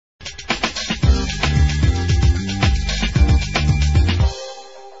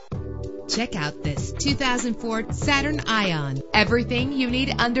Check out this 2004 Saturn ION. Everything you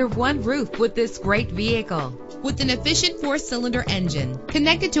need under one roof with this great vehicle. With an efficient 4-cylinder engine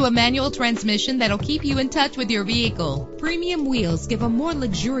connected to a manual transmission that'll keep you in touch with your vehicle. Premium wheels give a more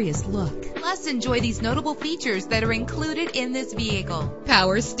luxurious look. Plus, enjoy these notable features that are included in this vehicle: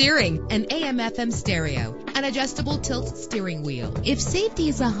 power steering, an AM/FM stereo, an adjustable tilt steering wheel. If safety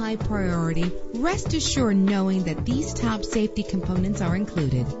is a high priority, rest assured knowing that these top safety components are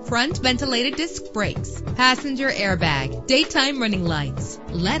included: front ventilated disc brakes, passenger airbag, daytime running lights.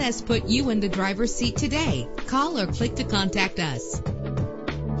 Let us put you in the driver's seat today. Call or click to contact us.